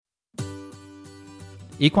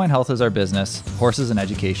Equine health is our business, horses and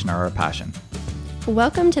education are our passion.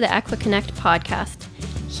 Welcome to the EquiConnect podcast.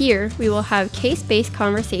 Here, we will have case-based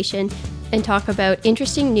conversation and talk about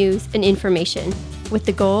interesting news and information with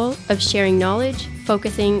the goal of sharing knowledge,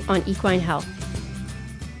 focusing on equine health.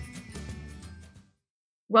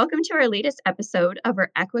 Welcome to our latest episode of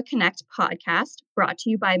our EquiConnect podcast, brought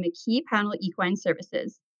to you by McKee Pownal Equine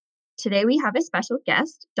Services. Today we have a special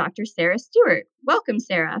guest, Dr. Sarah Stewart. Welcome,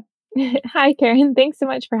 Sarah. Hi, Karen. Thanks so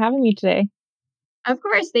much for having me today. Of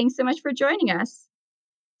course, thanks so much for joining us.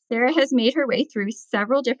 Sarah has made her way through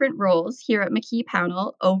several different roles here at McKee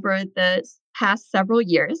Pownal over the past several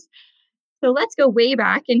years. So let's go way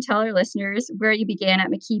back and tell our listeners where you began at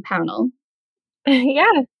McKee Pownal.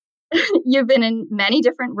 Yeah. You've been in many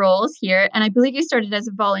different roles here, and I believe you started as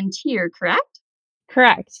a volunteer, correct?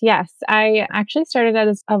 Correct. Yes. I actually started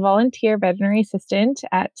as a volunteer veterinary assistant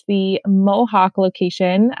at the Mohawk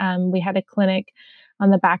location. We had a clinic on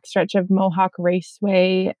the backstretch of Mohawk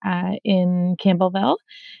Raceway in Campbellville.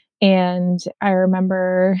 And I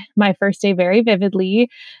remember my first day very vividly.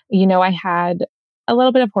 I had a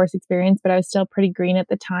little bit of horse experience, but I was still pretty green at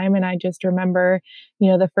the time. And I just remember,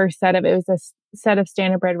 the first set of, it was a set of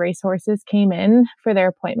standardbred racehorses came in for their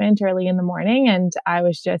appointment early in the morning. And I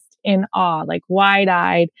was just in awe, like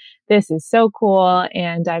wide-eyed. This is so cool.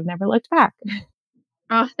 And I've never looked back.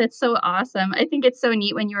 Oh, that's so awesome. I think it's so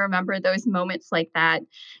neat when you remember those moments like that,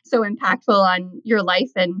 so impactful on your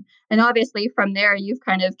life. And obviously from there, you've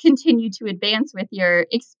kind of continued to advance with your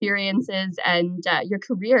experiences and your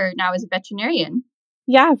career now as a veterinarian.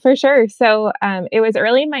 Yeah, for sure. So it was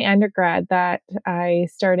early in my undergrad that I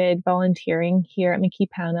started volunteering here at McKee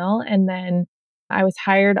Pownal. And then I was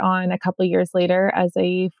hired on a couple years later as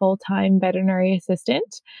a full-time veterinary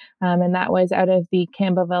assistant. And that was out of the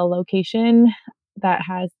Campbellville location that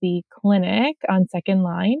has the clinic on Second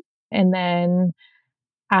Line. And then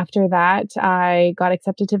after that, I got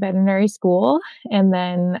accepted to veterinary school and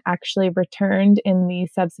then actually returned in the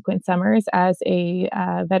subsequent summers as a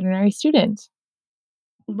veterinary student.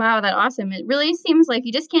 Wow, that's awesome. It really seems like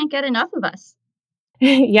you just can't get enough of us.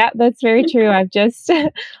 Yeah, that's very true. I've just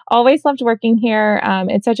always loved working here.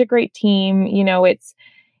 It's such a great team.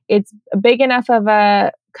 It's big enough of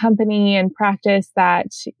a company and practice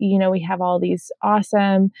that, we have all these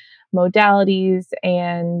awesome modalities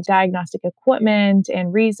and diagnostic equipment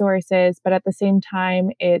and resources, but at the same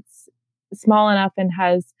time, it's small enough and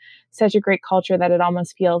has such a great culture that it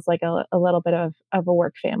almost feels like a little bit of a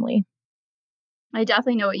work family. I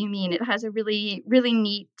definitely know what you mean. It has a really, really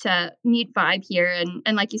neat vibe here.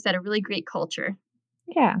 And like you said, a really great culture.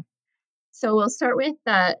 Yeah. So we'll start with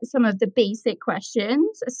some of the basic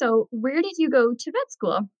questions. So where did you go to vet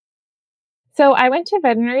school? So I went to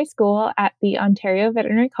veterinary school at the Ontario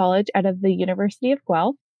Veterinary College out of the University of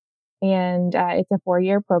Guelph. And it's a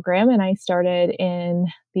 4-year program. And I started in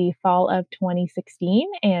the fall of 2016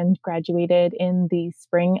 and graduated in the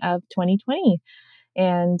spring of 2020.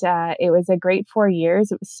 And it was a great 4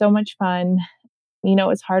 years. It was so much fun. It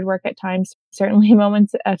was hard work at times, certainly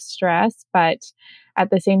moments of stress, but at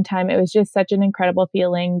the same time, it was just such an incredible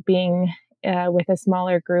feeling being with a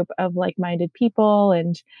smaller group of like-minded people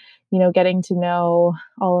and, getting to know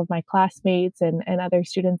all of my classmates and other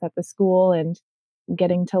students at the school and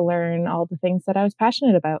getting to learn all the things that I was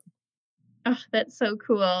passionate about. Oh, that's so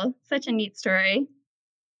cool. Such a neat story.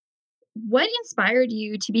 What inspired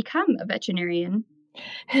you to become a veterinarian?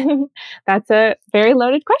 That's a very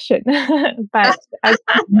loaded question. But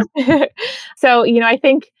so, I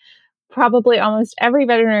think probably almost every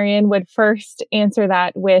veterinarian would first answer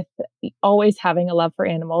that with always having a love for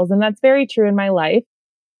animals. And that's very true in my life.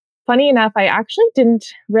 Funny enough, I actually didn't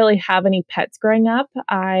really have any pets growing up.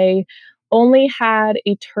 I only had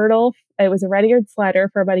a turtle. It was a red-eared slider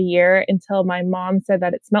for about a year until my mom said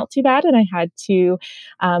that it smelled too bad and I had to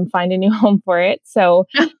find a new home for it. So,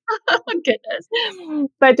 Oh, goodness.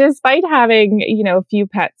 but despite having, a few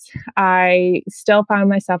pets, I still found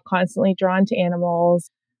myself constantly drawn to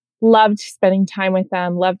animals, loved spending time with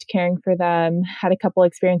them, loved caring for them, had a couple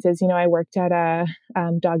experiences. I worked at a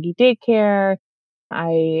doggy daycare.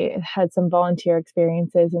 I had some volunteer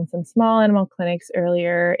experiences in some small animal clinics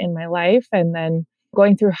earlier in my life. And then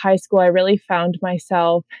going through high school, I really found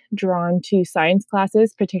myself drawn to science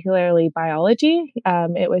classes, particularly biology.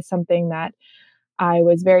 It was something that I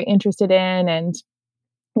was very interested in, and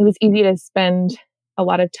it was easy to spend a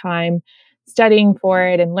lot of time studying for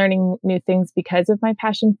it and learning new things because of my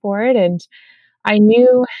passion for it. And I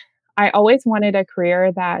knew I always wanted a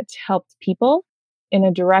career that helped people in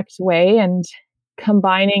a direct way, and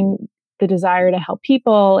combining the desire to help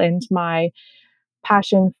people and my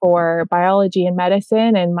passion for biology and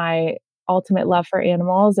medicine and my ultimate love for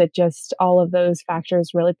animals. It just, all of those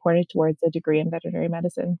factors really pointed towards a degree in veterinary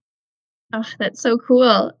medicine. Oh, that's so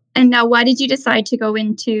cool. And now, why did you decide to go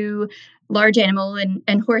into large animal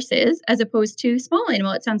and horses as opposed to small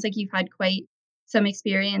animal? It sounds like you've had quite some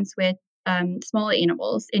experience with small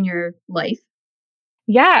animals in your life.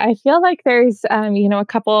 Yeah, I feel like there's, a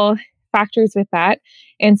couple factors with that.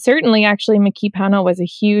 And certainly, actually, McKee Pownell was a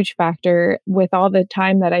huge factor with all the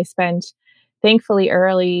time that I spent. Thankfully,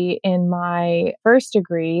 early in my first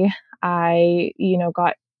degree, I,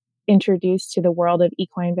 got introduced to the world of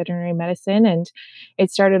equine veterinary medicine. And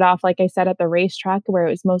it started off, like I said, at the racetrack where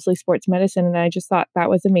it was mostly sports medicine. And I just thought that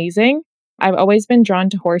was amazing. I've always been drawn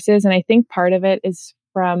to horses. And I think part of it is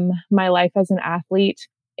from my life as an athlete.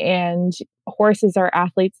 And horses are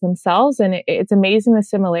athletes themselves. And it's amazing the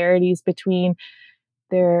similarities between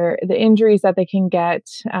the injuries that they can get,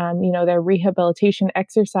 their rehabilitation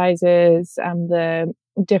exercises, the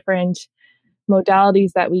different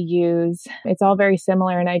modalities that we use. It's all very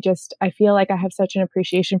similar. And I feel like I have such an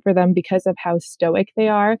appreciation for them because of how stoic they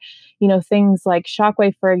are. Things like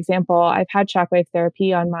shockwave, for example, I've had shockwave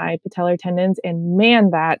therapy on my patellar tendons, and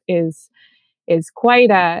man, that is quite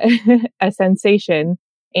a, a sensation.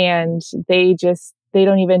 And they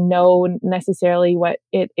don't even know necessarily what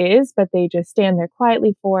it is, but they just stand there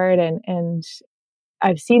quietly for it. And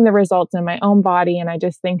I've seen the results in my own body. And I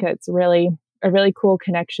just think it's really a really cool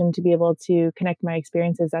connection to be able to connect my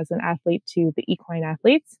experiences as an athlete to the equine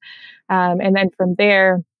athletes. And then from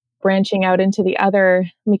there, branching out into the other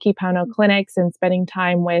McKee Pownell clinics and spending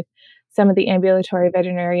time with some of the ambulatory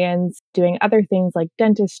veterinarians, doing other things like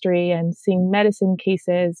dentistry and seeing medicine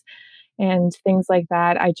cases and things like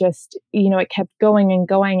that. I just, it kept going and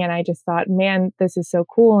going. And I just thought, man, this is so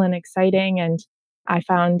cool and exciting. And I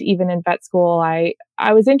found even in vet school, I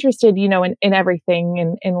was interested, in everything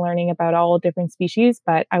and in learning about all different species,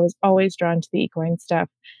 but I was always drawn to the equine stuff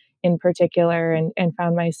in particular, and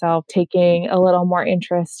found myself taking a little more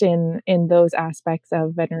interest in those aspects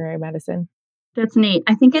of veterinary medicine. That's neat.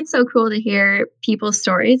 I think it's so cool to hear people's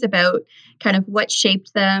stories about kind of what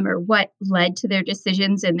shaped them or what led to their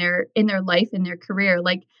decisions in their life and their career.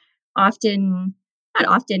 Like often, not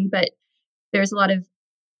often, but there's a lot of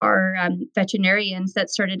our veterinarians that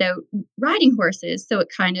started out riding horses, so it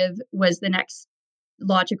kind of was the next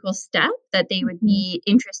logical step that they would Mhm. be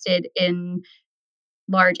interested in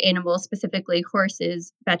large animals, specifically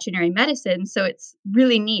horses, veterinary medicine. So it's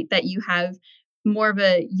really neat that you have more of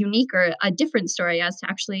a unique or a different story as to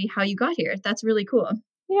actually how you got here. That's really cool.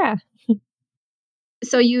 Yeah.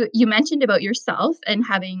 So you mentioned about yourself and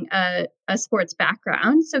having a sports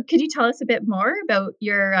background. So could you tell us a bit more about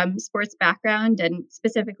your sports background and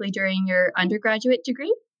specifically during your undergraduate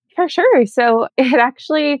degree? For sure. So it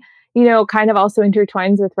actually, kind of also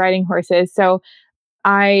intertwines with riding horses. So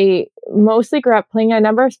I mostly grew up playing a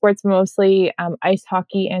number of sports, mostly ice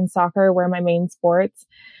hockey and soccer were my main sports.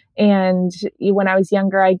 And when I was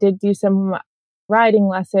younger, I did do some riding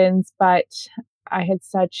lessons, but I had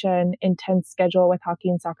such an intense schedule with hockey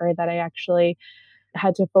and soccer that I actually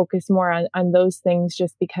had to focus more on those things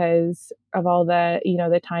just because of all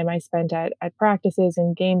the time I spent at practices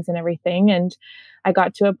and games and everything. And I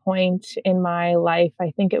got to a point in my life,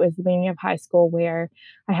 I think it was the beginning of high school, where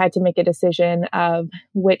I had to make a decision of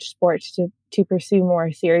which sport to pursue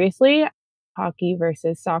more seriously, hockey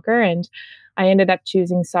versus soccer. And I ended up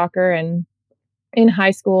choosing soccer. And in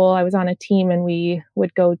high school, I was on a team and we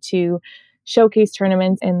would go to showcase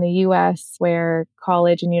tournaments in the US where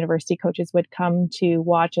college and university coaches would come to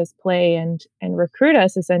watch us play and recruit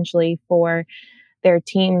us essentially for their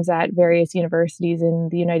teams at various universities in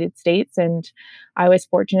the United States. And I was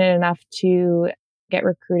fortunate enough to get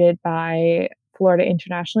recruited by Florida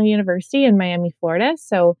International University in Miami, Florida.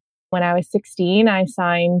 So when I was 16, I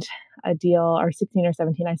signed a deal, or 16 or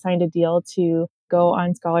 17, I signed a deal to go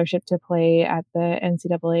on scholarship to play at the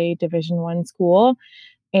NCAA Division I school.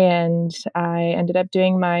 And I ended up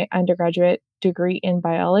doing my undergraduate degree in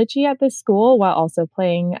biology at this school while also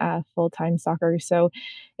playing full-time soccer. So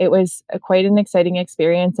it was quite an exciting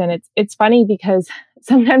experience. And it's funny because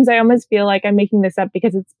sometimes I almost feel like I'm making this up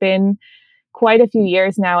because it's been quite a few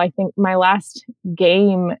years now. I think my last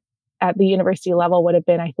game at the university level would have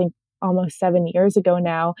been, I think, almost 7 years ago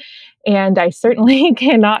now. And I certainly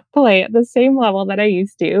cannot play at the same level that I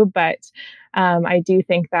used to, but I do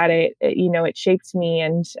think that it shaped me,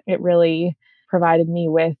 and it really provided me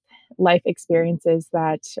with life experiences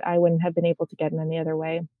that I wouldn't have been able to get in any other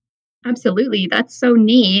way. Absolutely. That's so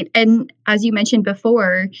neat. And as you mentioned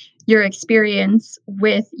before, your experience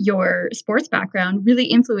with your sports background really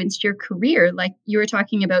influenced your career. Like you were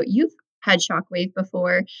talking about, you've had shockwave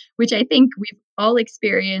before, which I think we've all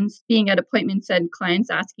experienced being at appointments and clients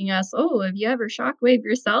asking us, "Oh, have you ever shockwave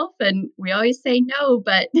yourself?" And we always say no,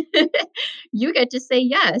 but you get to say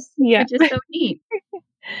yes, Yeah. which is so neat.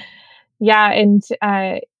 Yeah, and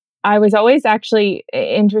I was always actually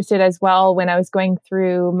interested as well when I was going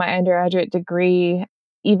through my undergraduate degree,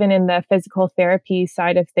 even in the physical therapy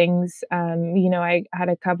side of things. I had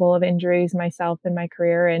a couple of injuries myself in my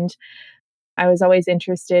career, and I was always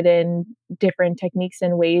interested in different techniques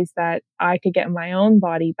and ways that I could get my own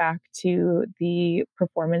body back to the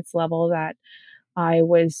performance level that I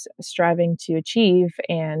was striving to achieve.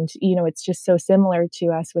 And, it's just so similar to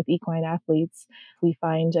us with equine athletes. We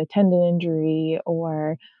find a tendon injury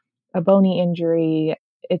or a bony injury.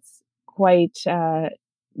 It's quite a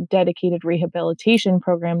dedicated rehabilitation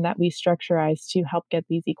program that we structurize to help get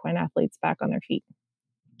these equine athletes back on their feet.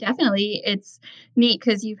 Definitely. It's neat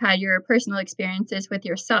because you've had your personal experiences with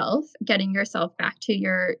yourself, getting yourself back to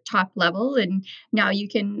your top level, and now you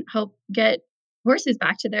can help get horses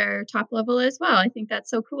back to their top level as well. I think that's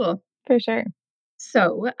so cool. For sure.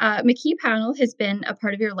 So, McKee Panel has been a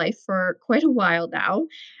part of your life for quite a while now.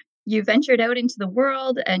 You ventured out into the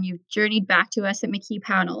world and you've journeyed back to us at McKee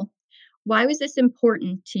Panel. Why was this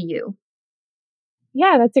important to you?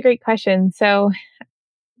 Yeah, that's a great question. So,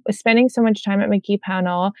 spending so much time at McKee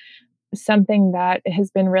Panel, something that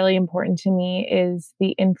has been really important to me is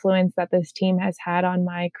the influence that this team has had on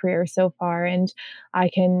my career so far. And I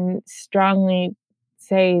can strongly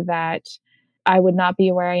say that I would not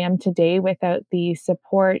be where I am today without the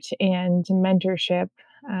support and mentorship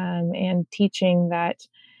and teaching that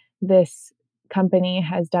this company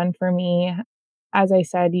has done for me. As I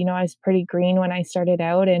said, I was pretty green when I started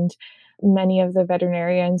out, and many of the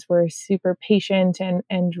veterinarians were super patient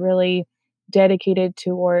and really dedicated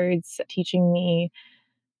towards teaching me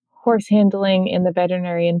horse handling in the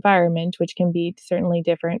veterinary environment, which can be certainly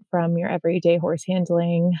different from your everyday horse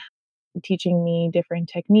handling, teaching me different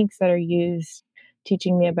techniques that are used,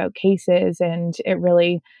 teaching me about cases. And it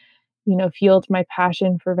really, fueled my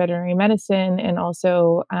passion for veterinary medicine and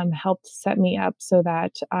also helped set me up so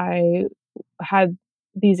that I had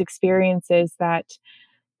these experiences that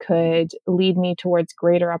could lead me towards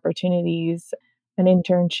greater opportunities, an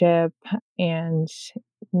internship, and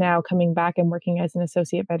now coming back and working as an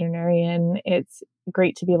associate veterinarian. It's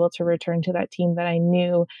great to be able to return to that team that I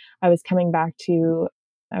knew I was coming back to,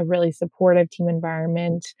 a really supportive team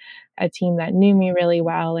environment, a team that knew me really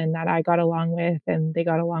well and that I got along with, and they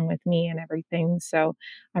got along with me and everything. So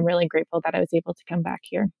I'm really grateful that I was able to come back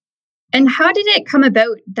here. And how did it come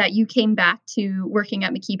about that you came back to working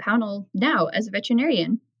at McKee Pownell now as a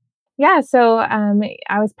veterinarian? Yeah, so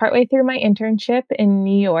I was partway through my internship in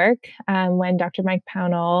New York when Dr. Mike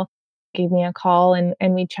Pownell gave me a call and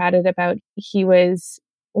we chatted about he was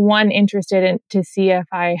one interested in to see if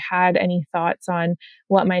I had any thoughts on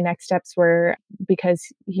what my next steps were because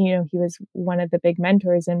he was one of the big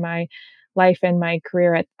mentors in my life and my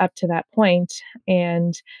career up to that point,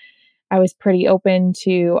 and I was pretty open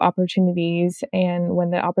to opportunities. And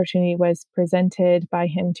when the opportunity was presented by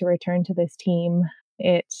him to return to this team,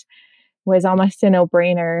 it was almost a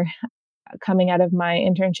no-brainer. Coming out of my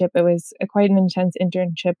internship, it was quite an intense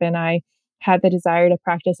internship, and I had the desire to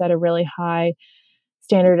practice at a really high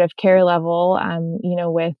standard of care level,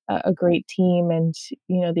 with a great team and,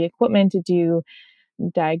 the equipment to do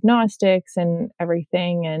diagnostics and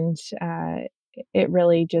everything. And it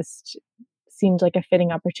really just seemed like a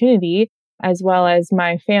fitting opportunity, as well as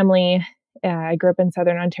my family. I grew up in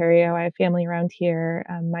Southern Ontario. I have family around here.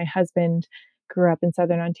 My husband grew up in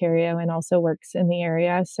Southern Ontario and also works in the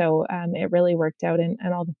area. So it really worked out, and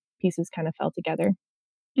all the pieces kind of fell together.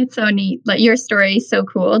 It's so neat. Like your story is so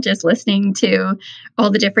cool. Just listening to all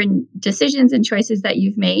the different decisions and choices that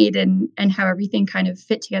you've made and how everything kind of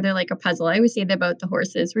fit together like a puzzle. I always say that about the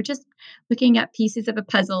horses. We're just looking at pieces of a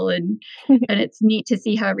puzzle and it's neat to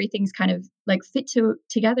see how everything's kind of like fit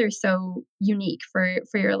together so unique for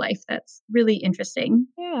your life. That's really interesting.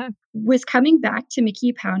 Yeah. Was coming back to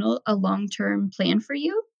McKee Pownell a long-term plan for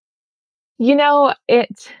you?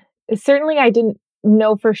 It certainly I didn't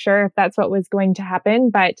know for sure if that's what was going to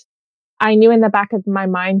happen, but I knew in the back of my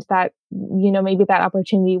mind that, maybe that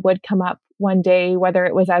opportunity would come up one day, whether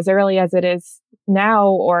it was as early as it is now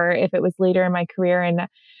or if it was later in my career, and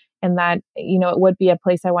that, it would be a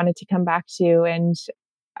place I wanted to come back to. And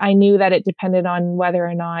I knew that it depended on whether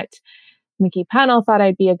or not Mickey Pennell thought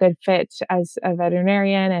I'd be a good fit as a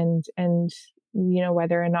veterinarian, and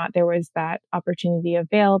whether or not there was that opportunity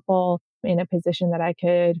available in a position that I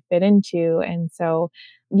could fit into. And so,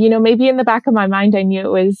 maybe in the back of my mind I knew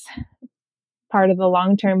it was part of the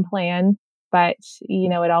long-term plan. but,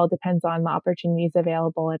 it all depends on the opportunities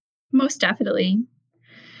available. Most definitely.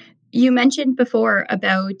 You mentioned before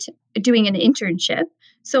about doing an internship.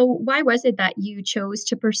 So, why was it that you chose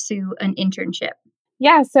to pursue an internship?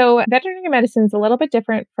 Yeah, so veterinary medicine is a little bit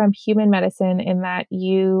different from human medicine in that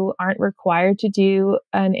you aren't required to do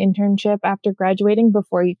an internship after graduating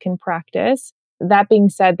before you can practice. That being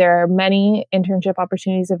said, there are many internship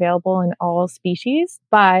opportunities available in all species,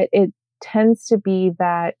 but it tends to be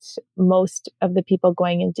that most of the people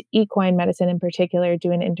going into equine medicine in particular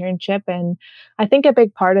do an internship. And I think a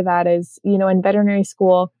big part of that is, in veterinary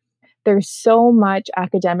school, there's so much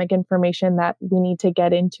academic information that we need to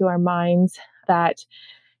get into our minds that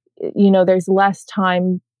there's less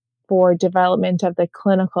time for development of the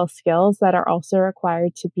clinical skills that are also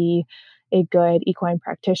required to be a good equine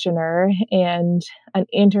practitioner. And an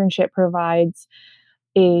internship provides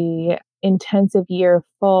a intensive year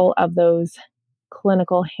full of those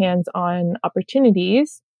clinical hands-on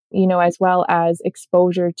opportunities, as well as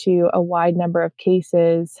exposure to a wide number of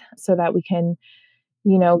cases so that we can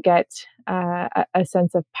get a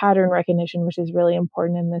sense of pattern recognition, which is really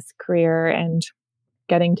important in this career, and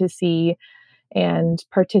getting to see and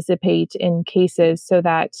participate in cases so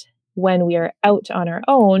that when we are out on our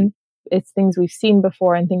own, it's things we've seen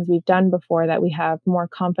before and things we've done before that we have more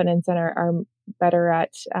confidence and are better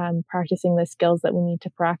at practicing the skills that we need to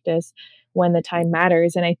practice when the time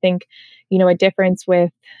matters. And I think, a difference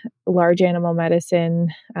with large animal medicine,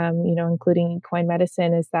 including equine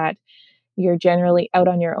medicine, is that you're generally out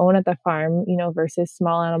on your own at the farm, versus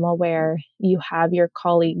small animal where you have your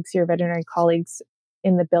colleagues, your veterinary colleagues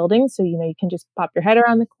in the building. So, you can just pop your head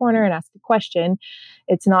around the corner and ask a question.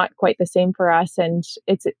 It's not quite the same for us. And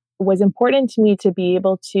it was important to me to be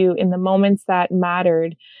able to, in the moments that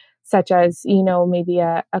mattered, such as, maybe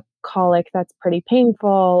a colic that's pretty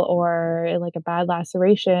painful or like a bad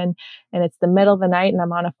laceration, and it's the middle of the night and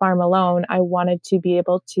I'm on a farm alone, I wanted to be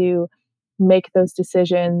able to make those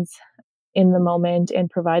decisions in the moment and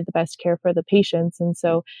provide the best care for the patients. And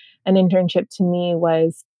so an internship to me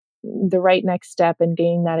was the right next step in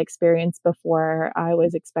gaining that experience before I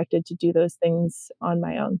was expected to do those things on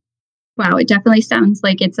my own. Wow, it definitely sounds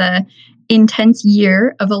like it's a intense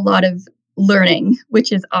year of a lot of learning,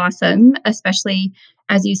 which is awesome, especially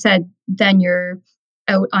as you said, then you're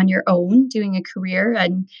out on your own doing a career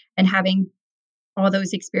and having all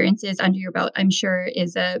those experiences under your belt, I'm sure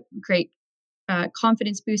is a great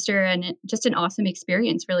confidence booster and just an awesome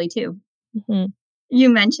experience, really, too. Mhm. You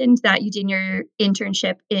mentioned that you did your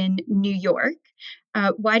internship in New York.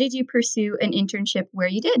 Why did you pursue an internship where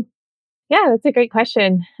you did? Yeah, that's a great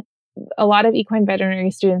question. A lot of equine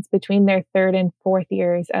veterinary students between their third and fourth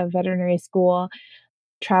years of veterinary school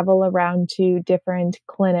travel around to different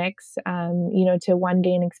clinics, to one,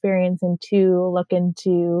 gain experience, and two, look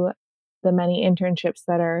into the many internships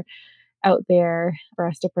that are out there for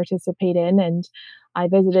us to participate in. And I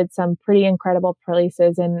visited some pretty incredible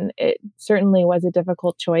places, and it certainly was a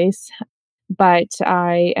difficult choice. But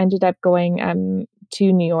I ended up going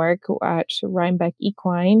to New York at Rhinebeck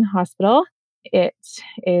Equine Hospital. It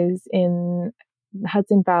is in the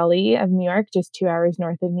Hudson Valley of New York, just 2 hours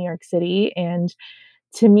north of New York City. And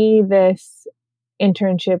to me, this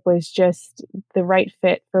internship was just the right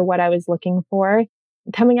fit for what I was looking for.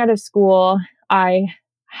 Coming out of school, I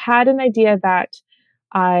had an idea that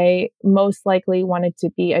I most likely wanted to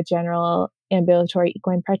be a general ambulatory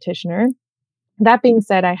equine practitioner. That being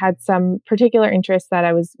said, I had some particular interests that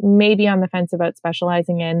I was maybe on the fence about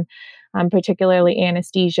specializing in, particularly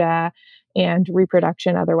anesthesia and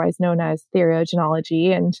reproduction, otherwise known as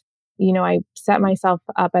theriogenology. And, I set myself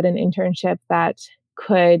up at an internship that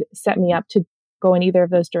could set me up to go in either of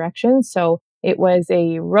those directions. So it was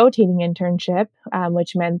a rotating internship,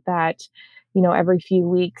 which meant that, every few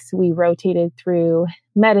weeks we rotated through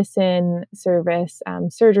medicine service,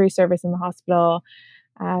 surgery service in the hospital.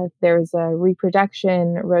 There was a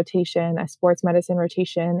reproduction rotation, a sports medicine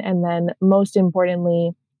rotation, and then most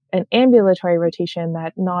importantly, an ambulatory rotation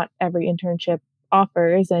that not every internship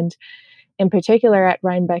offers. And in particular at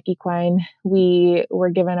Rhinebeck Equine, we were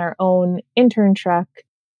given our own intern truck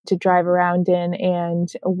to drive around in.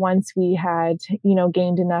 And once we had,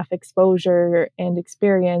 gained enough exposure and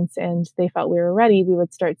experience and they felt we were ready, we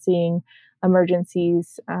would start seeing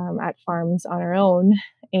emergencies at farms on our own.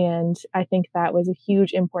 And I think that was a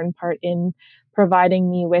huge important part in providing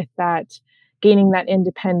me with that, gaining that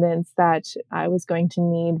independence that I was going to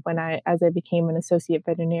need as I became an associate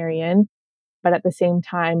veterinarian. But at the same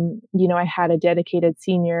time, I had a dedicated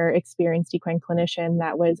senior experienced equine clinician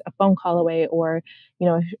that was a phone call away or,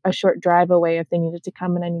 a short drive away if they needed to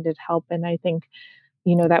come and I needed help. And I think,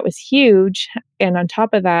 that was huge. And on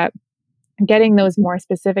top of that, getting those more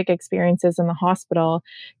specific experiences in the hospital,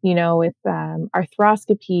 with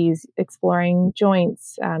arthroscopies, exploring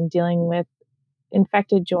joints, dealing with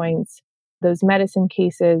infected joints, those medicine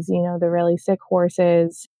cases, the really sick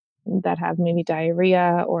horses that have maybe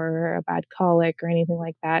diarrhea or a bad colic or anything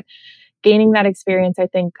like that. Gaining that experience, I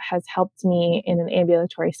think, has helped me in an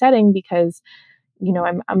ambulatory setting because,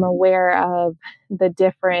 I'm aware of the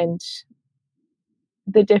different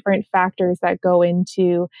factors that go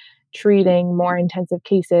into treating more intensive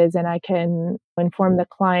cases, and I can inform the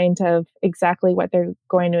client of exactly what they're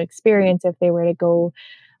going to experience if they were to go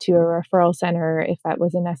to a referral center, if that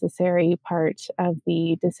was a necessary part of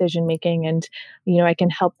the decision making. And I can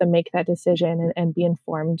help them make that decision and be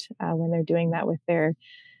informed when they're doing that with their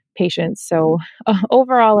patients. So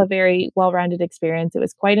overall, a very well-rounded experience. It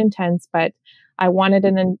was quite intense, but I wanted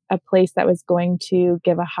a place that was going to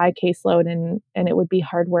give a high caseload, and it would be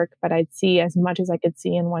hard work, but I'd see as much as I could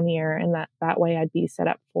see in 1 year, and that way I'd be set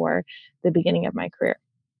up for the beginning of my career.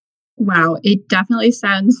 Wow, it definitely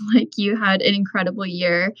sounds like you had an incredible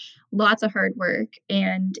year, lots of hard work,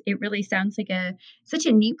 and it really sounds like a such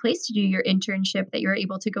a neat place to do your internship that you're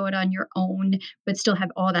able to go it on your own, but still have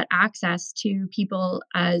all that access to people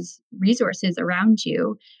as resources around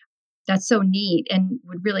you. That's so neat and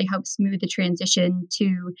would really help smooth the transition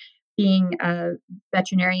to being a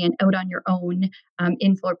veterinarian out on your own,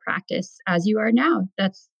 in full practice as you are now.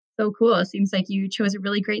 That's so cool. It seems like you chose a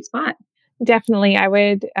really great spot. Definitely, I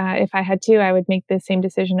would, if I had to, I would make the same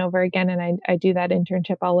decision over again, and I do that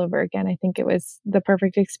internship all over again. I think it was the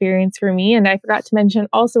perfect experience for me, and I forgot to mention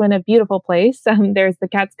also in a beautiful place. There's the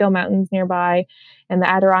Catskill Mountains nearby, and the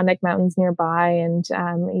Adirondack Mountains nearby, and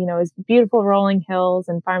it's beautiful rolling hills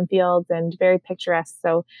and farm fields and very picturesque.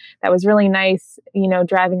 So that was really nice.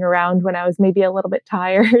 Driving around when I was maybe a little bit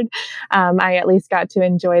tired, I at least got to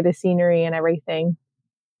enjoy the scenery and everything.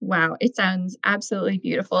 Wow, it sounds absolutely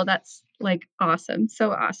beautiful. That's like awesome.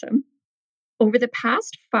 So awesome. Over the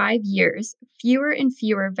past 5 years, fewer and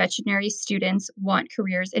fewer veterinary students want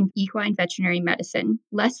careers in equine veterinary medicine.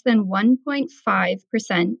 Less than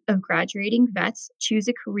 1.5% of graduating vets choose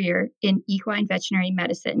a career in equine veterinary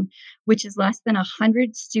medicine, which is less than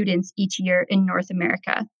 100 students each year in North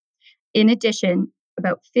America. In addition,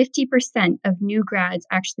 about 50% of new grads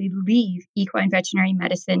actually leave equine veterinary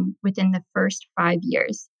medicine within the first 5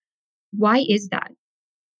 years. Why is that?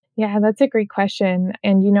 Yeah, that's a great question.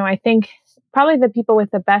 And I think probably the people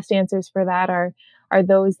with the best answers for that are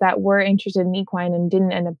those that were interested in equine and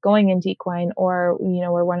didn't end up going into equine, or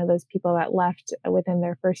were one of those people that left within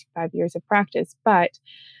their first 5 years of practice. But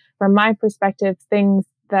from my perspective, things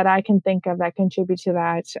that I can think of that contribute to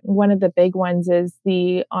that, one of the big ones is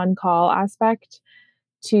the on-call aspect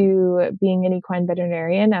to being an equine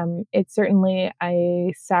veterinarian. It's certainly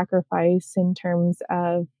a sacrifice in terms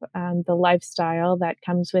of the lifestyle that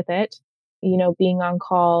comes with it. Being on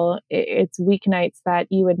call, it's weeknights that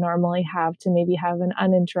you would normally have to maybe have an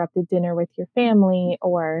uninterrupted dinner with your family,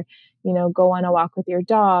 or, go on a walk with your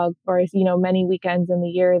dog, or, many weekends in the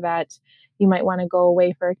year that you might want to go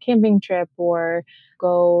away for a camping trip or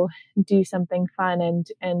go do something fun.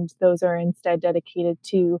 And those are instead dedicated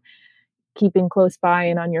to keeping close by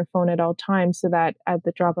and on your phone at all times so that at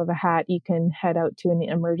the drop of a hat, you can head out to an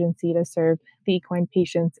emergency to serve the equine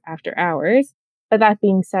patients after hours. But that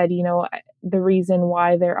being said, the reason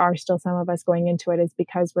why there are still some of us going into it is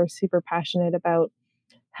because we're super passionate about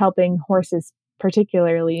helping horses,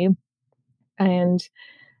 particularly. And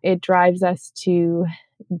it drives us to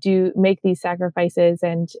make these sacrifices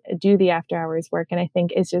and do the after hours work. And I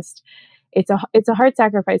think it's a hard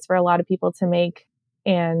sacrifice for a lot of people to make.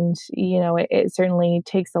 And, it certainly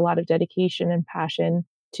takes a lot of dedication and passion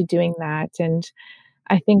to doing that. And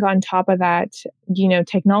I think on top of that,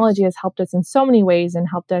 technology has helped us in so many ways and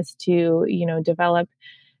helped us to, develop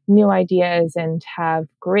new ideas and have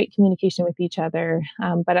great communication with each other.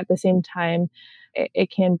 But at the same time, it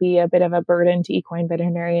can be a bit of a burden to equine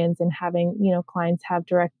veterinarians, and having, clients have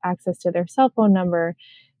direct access to their cell phone number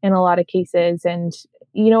in a lot of cases. And,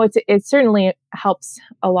 it certainly helps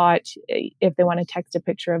a lot if they want to text a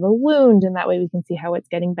picture of a wound, and that way we can see how it's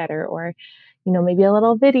getting better, or, maybe a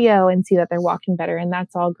little video and see that they're walking better. And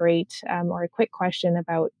that's all great. Or a quick question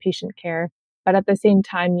about patient care. But at the same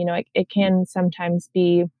time, it can sometimes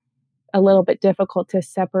be a little bit difficult to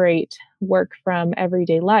separate work from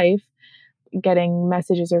everyday life, getting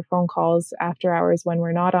messages or phone calls after hours when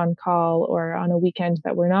we're not on call, or on a weekend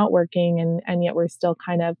that we're not working, and yet we're still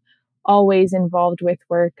kind of always involved with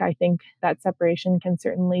work. I think that separation can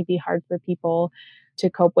certainly be hard for people to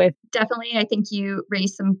cope with. Definitely, I think you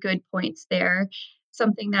raised some good points there.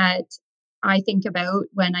 Something that I think about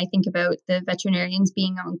when I think about the veterinarians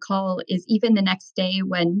being on call is even the next day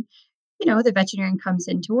when, the veterinarian comes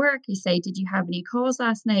into work, you say, "Did you have any calls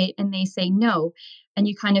last night?" And they say no. And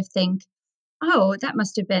you kind of think, oh, that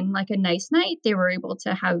must have been like a nice night. They were able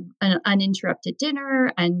to have an uninterrupted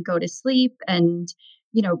dinner and go to sleep and,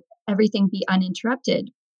 everything be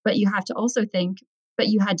uninterrupted. But you have to also think, but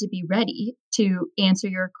you had to be ready to answer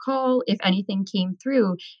your call if anything came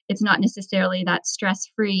through. It's not necessarily that stress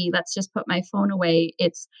free, let's just put my phone away.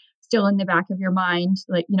 It's still in the back of your mind,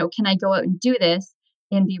 like, can I go out and do this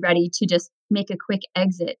and be ready to just make a quick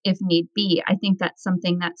exit if need be? I think that's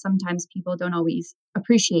something that sometimes people don't always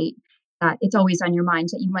appreciate, that it's always on your mind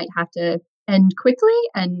that you might have to end quickly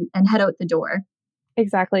and head out the door.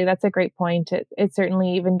 Exactly. That's a great point. It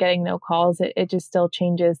certainly, even getting no calls, it just still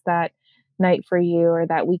changes that night for you or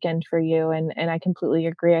that weekend for you. And I completely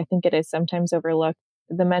agree. I think it is sometimes overlooked,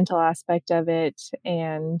 the mental aspect of it,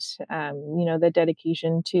 and the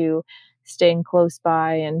dedication to staying close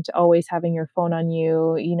by and always having your phone on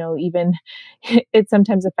you. Even it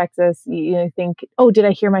sometimes affects us. Think, oh, did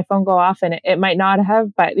I hear my phone go off? And it might not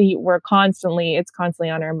have, but it's constantly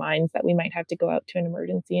on our minds that we might have to go out to an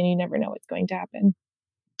emergency, and you never know what's going to happen.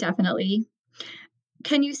 Definitely.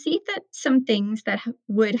 Can you see that some things that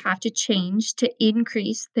would have to change to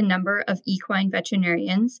increase the number of equine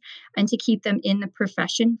veterinarians and to keep them in the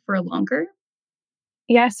profession for longer?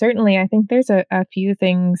 Yeah, certainly. I think there's a few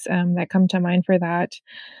things that come to mind for that.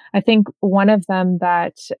 I think one of them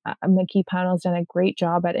that McKee Pownell's done a great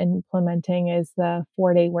job at implementing is the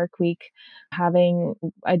 4-day work week, having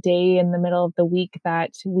a day in the middle of the week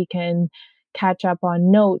that we can catch up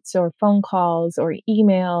on notes or phone calls or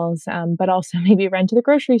emails, but also maybe run to the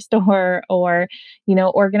grocery store or,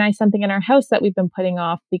 organize something in our house that we've been putting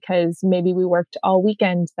off because maybe we worked all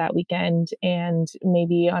weekend that weekend, and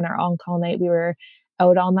maybe on our on-call night we were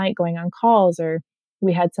out all night going on calls, or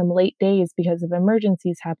we had some late days because of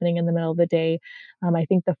emergencies happening in the middle of the day. I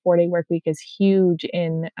think the 4-day work week is huge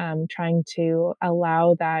in trying to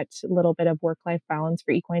allow that little bit of work life balance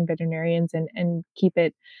for equine veterinarians, and keep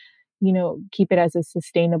it as a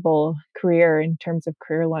sustainable career in terms of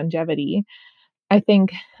career longevity. I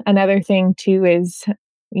think another thing too is,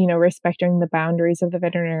 respecting the boundaries of the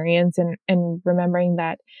veterinarians, and remembering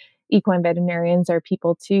that equine veterinarians are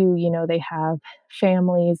people too. They have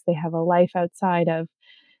families, they have a life outside of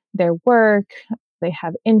their work, they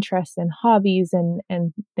have interests and hobbies and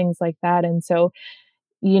things like that. And so,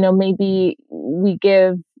 maybe we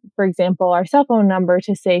give, for example, our cell phone number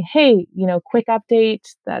to say, hey, quick update,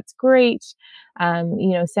 that's great.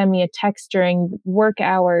 Send me a text during work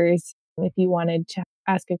hours if you wanted to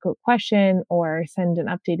ask a quick question or send an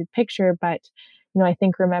updated picture. But, I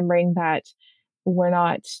think remembering that we're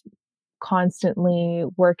not constantly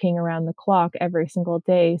working around the clock every single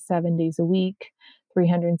day, 7 days a week,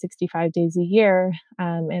 365 days a year,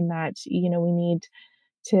 and that, we need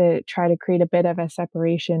to try to create a bit of a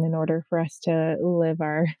separation in order for us to live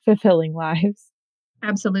our fulfilling lives.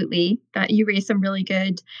 Absolutely. That you raised some really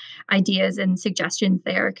good ideas and suggestions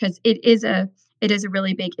there because it is a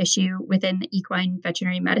really big issue within the equine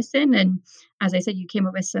veterinary medicine. And as I said, you came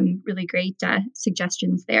up with some really great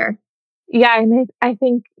suggestions there. Yeah, and I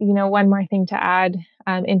think, one more thing to add,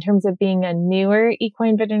 in terms of being a newer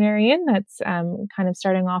equine veterinarian that's kind of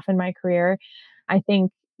starting off in my career, I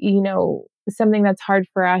think, something that's hard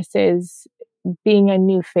for us is being a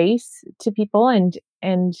new face to people,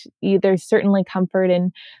 and there's certainly comfort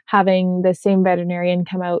in having the same veterinarian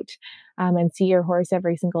come out and see your horse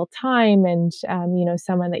every single time, and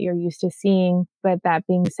someone that you're used to seeing. But that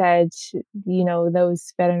being said,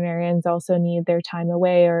 those veterinarians also need their time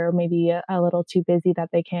away, or maybe a little too busy that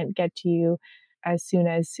they can't get to you as soon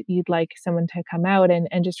as you'd like someone to come out, and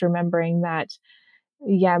just remembering that,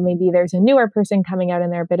 yeah, maybe there's a newer person coming out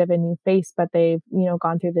and they're a bit of a new face, but they've,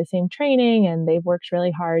 gone through the same training and they've worked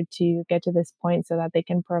really hard to get to this point so that they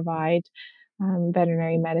can provide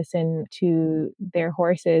veterinary medicine to their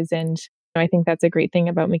horses. And I think that's a great thing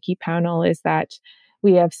about McKee Pownell is that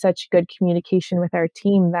we have such good communication with our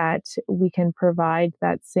team that we can provide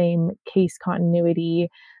that same case continuity,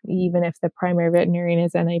 even if the primary veterinarian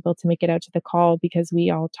is unable to make it out to the call, because we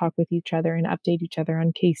all talk with each other and update each other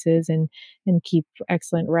on cases and keep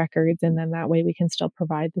excellent records. And then that way we can still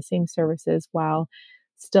provide the same services while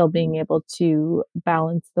still being able to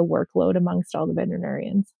balance the workload amongst all the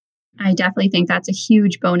veterinarians. I definitely think that's a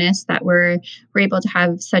huge bonus that we're able to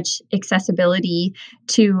have such accessibility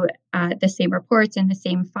to the same reports and the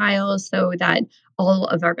same files, so that all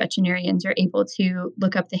of our veterinarians are able to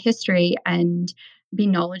look up the history and be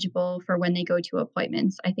knowledgeable for when they go to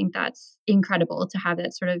appointments. I think that's incredible to have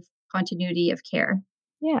that sort of continuity of care.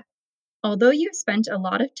 Yeah. Although you've spent a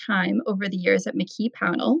lot of time over the years at McKee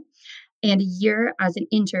Pownell and a year as an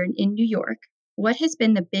intern in New York, what has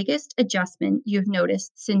been the biggest adjustment you've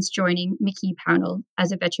noticed since joining McKee Pownell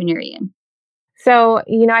as a veterinarian? So,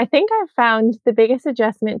 I think I've found the biggest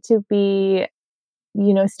adjustment to be,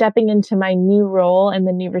 stepping into my new role and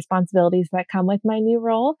the new responsibilities that come with my new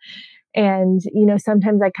role. And,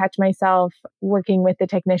 sometimes I catch myself working with the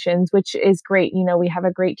technicians, which is great. We have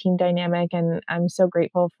a great team dynamic, and I'm so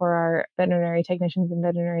grateful for our veterinary technicians and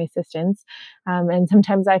veterinary assistants. And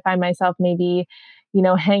sometimes I find myself maybe,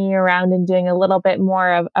 hanging around and doing a little bit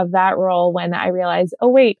more of that role when I realize, oh,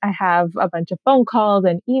 wait, I have a bunch of phone calls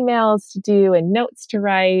and emails to do and notes to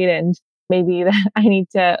write. And maybe I need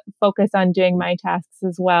to focus on doing my tasks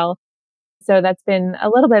as well. So that's been a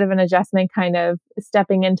little bit of an adjustment, kind of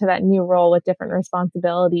stepping into that new role with different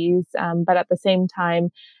responsibilities. But at the same time,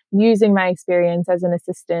 using my experience as an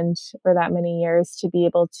assistant for that many years to be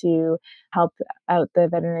able to help out the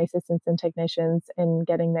veterinary assistants and technicians in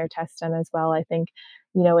getting their tests done as well. I think,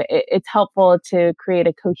 it's helpful to create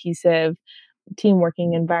a cohesive team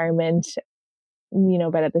working environment,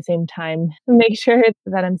 but at the same time, make sure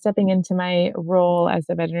that I'm stepping into my role as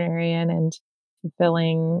a veterinarian and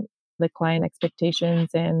fulfilling the client expectations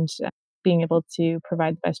and being able to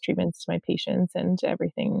provide the best treatments to my patients and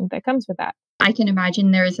everything that comes with that. I can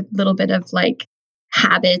imagine there's a little bit of like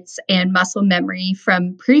habits and muscle memory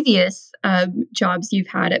from previous jobs you've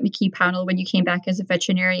had at McKee Pownell when you came back as a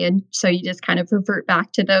veterinarian. So you just kind of revert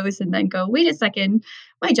back to those and then go, wait a second,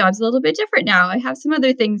 my job's a little bit different now. I have some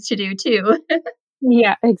other things to do too.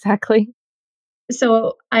 Yeah, exactly.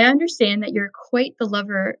 So I understand that you're quite the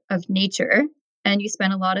lover of nature and you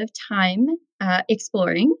spend a lot of time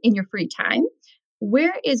exploring in your free time.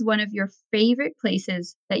 Where is one of your favorite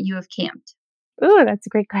places that you have camped? Ooh, that's a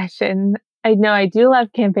great question. I know I do love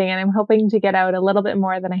camping, and I'm hoping to get out a little bit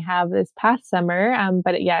more than I have this past summer.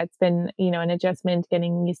 But yeah, it's been, an adjustment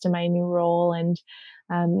getting used to my new role and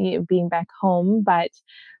being back home. But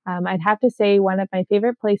I'd have to say one of my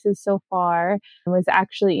favorite places so far was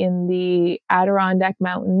actually in the Adirondack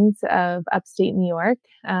Mountains of upstate New York.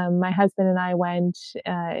 My husband and I went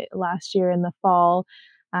last year in the fall.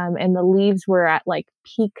 And the leaves were at like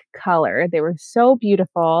peak color. They were so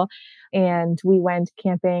beautiful. And we went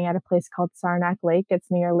camping at a place called Saranac Lake. It's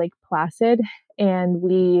near Lake Placid. And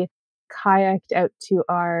we kayaked out to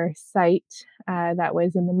our site that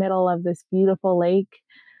was in the middle of this beautiful lake.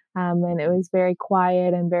 And it was very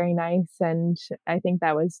quiet and very nice. And I think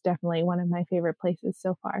that was definitely one of my favorite places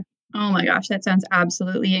so far. Oh my gosh, that sounds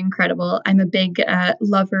absolutely incredible. I'm a big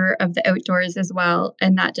lover of the outdoors as well.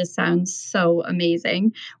 And that just sounds so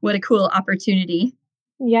amazing. What a cool opportunity.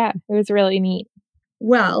 Yeah, it was really neat.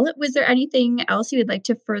 Well, was there anything else you would like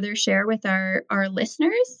to further share with our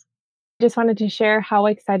listeners? Just wanted to share how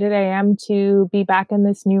excited I am to be back in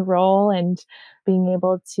this new role and being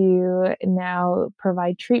able to now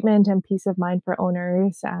provide treatment and peace of mind for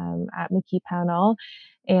owners at McKee Pownell.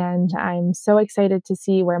 And I'm so excited to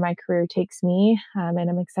see where my career takes me. And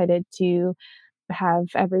I'm excited to have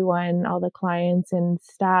everyone, all the clients and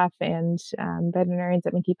staff and veterinarians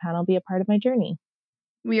at McKee Pownell be a part of my journey.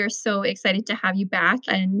 We are so excited to have you back.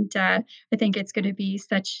 And I think it's going to be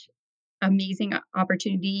such amazing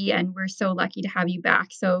opportunity. And we're so lucky to have you back.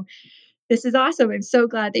 So this is awesome. I'm so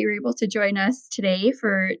glad that you were able to join us today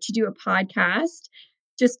to do a podcast.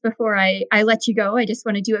 Just before I let you go, I just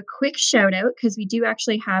want to do a quick shout out because we do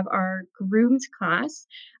actually have our grooms class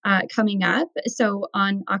coming up. So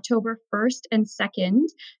on October 1st and 2nd,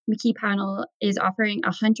 McKee Pownell is offering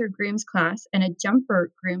a hunter grooms class and a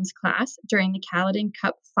jumper grooms class during the Caledon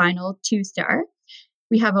Cup Final 2-star.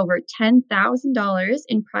 We have over $10,000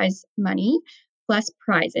 in prize money plus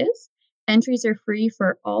prizes. Entries are free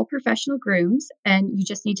for all professional grooms, and you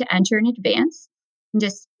just need to enter in advance. And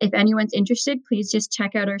just if anyone's interested, please just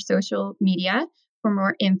check out our social media for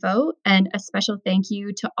more info. And a special thank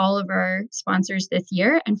you to all of our sponsors this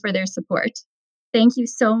year and for their support. Thank you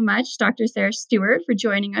so much, Dr. Sarah Stewart, for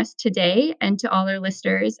joining us today, and to all our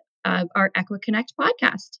listeners of our EquiConnect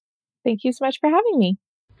podcast. Thank you so much for having me.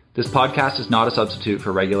 This podcast is not a substitute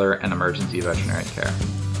for regular and emergency veterinary care.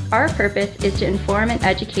 Our purpose is to inform and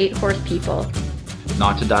educate horse people,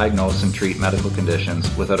 not to diagnose and treat medical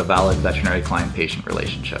conditions without a valid veterinary client-patient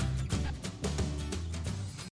relationship.